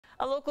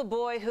A local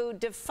boy who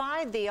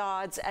defied the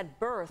odds at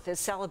birth is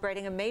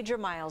celebrating a major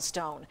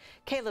milestone.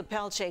 Caleb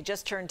Pelche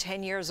just turned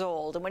 10 years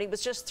old, and when he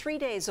was just 3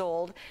 days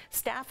old,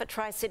 staff at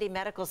Tri-City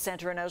Medical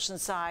Center in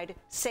Oceanside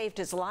saved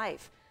his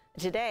life.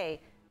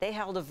 Today, they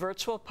held a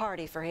virtual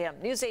party for him.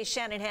 News 8's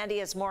Shannon Handy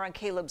has more on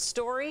Caleb's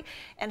story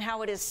and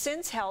how it has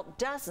since helped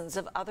dozens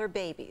of other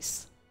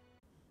babies.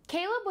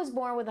 Caleb was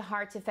born with a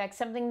heart defect,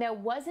 something that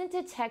wasn't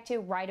detected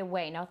right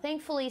away. Now,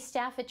 thankfully,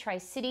 staff at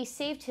Tri-City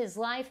saved his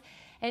life,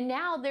 and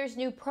now there's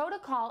new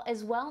protocol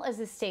as well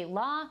as a state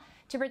law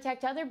to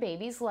protect other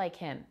babies like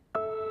him.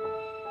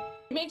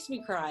 It makes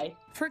me cry.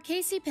 For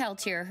Casey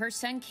Peltier, her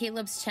son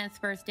Caleb's 10th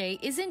birthday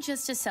isn't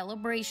just a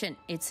celebration,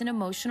 it's an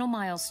emotional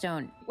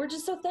milestone. We're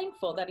just so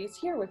thankful that he's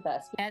here with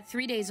us. At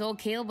 3 days old,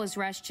 Caleb was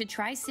rushed to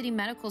Tri-City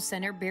Medical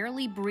Center,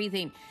 barely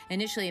breathing.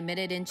 Initially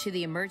admitted into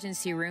the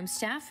emergency room,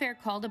 staff there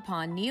called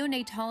upon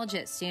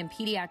neonatologist and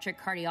pediatric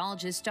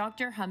cardiologist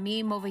Dr.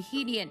 Hamid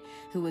Movahidian,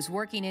 who was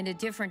working in a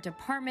different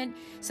department,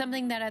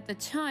 something that at the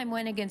time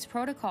went against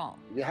protocol.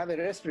 We have a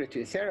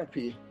respiratory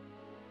therapy.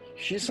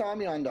 She saw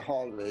me on the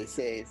hallway,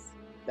 says,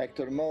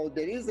 Dr. Mo,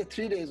 there is a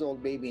 3 days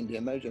old baby in the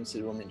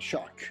emergency room in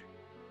shock.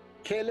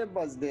 Caleb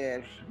was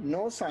there,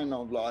 no sign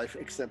of life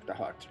except the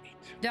heart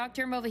rate.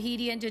 Dr.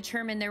 Movahidian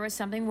determined there was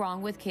something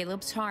wrong with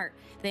Caleb's heart.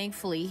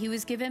 Thankfully, he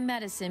was given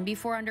medicine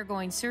before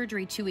undergoing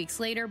surgery 2 weeks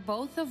later,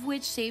 both of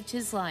which saved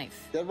his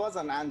life. There was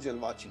an angel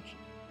watching him.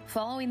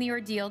 Following the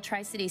ordeal,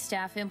 Tri-City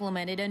staff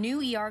implemented a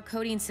new ER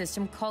coding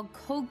system called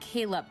Code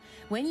Caleb.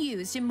 When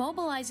used, it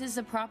mobilizes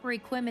the proper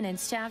equipment and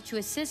staff to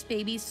assist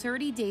babies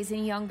 30 days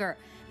and younger.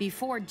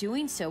 Before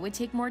doing so, it would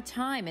take more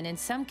time, and in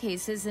some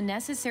cases, the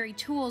necessary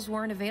tools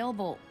weren't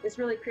available. This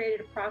really created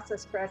a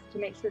process for us to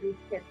make sure these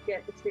kids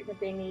get the treatment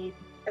they need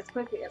as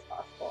quickly as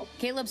possible.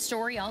 Caleb's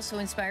story also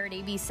inspired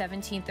AB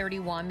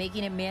 1731,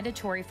 making it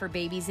mandatory for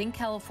babies in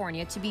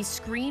California to be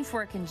screened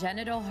for a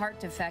congenital heart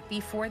defect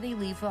before they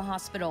leave the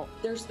hospital.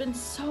 There's been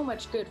so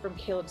much good from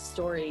Caleb's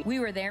story. We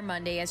were there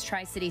Monday as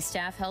Tri-City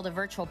staff held a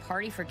virtual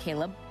party for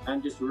Caleb.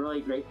 I'm just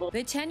really grateful.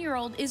 The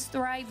 10-year-old is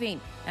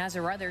thriving, as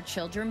are other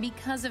children,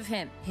 because of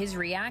him. His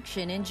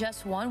reaction in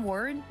just one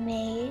word: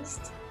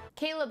 amazed.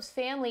 Caleb's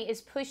family is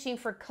pushing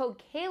for Code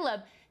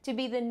Caleb to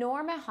be the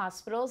norm at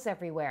hospitals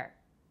everywhere.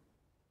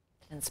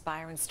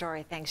 Inspiring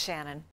story. Thanks, Shannon.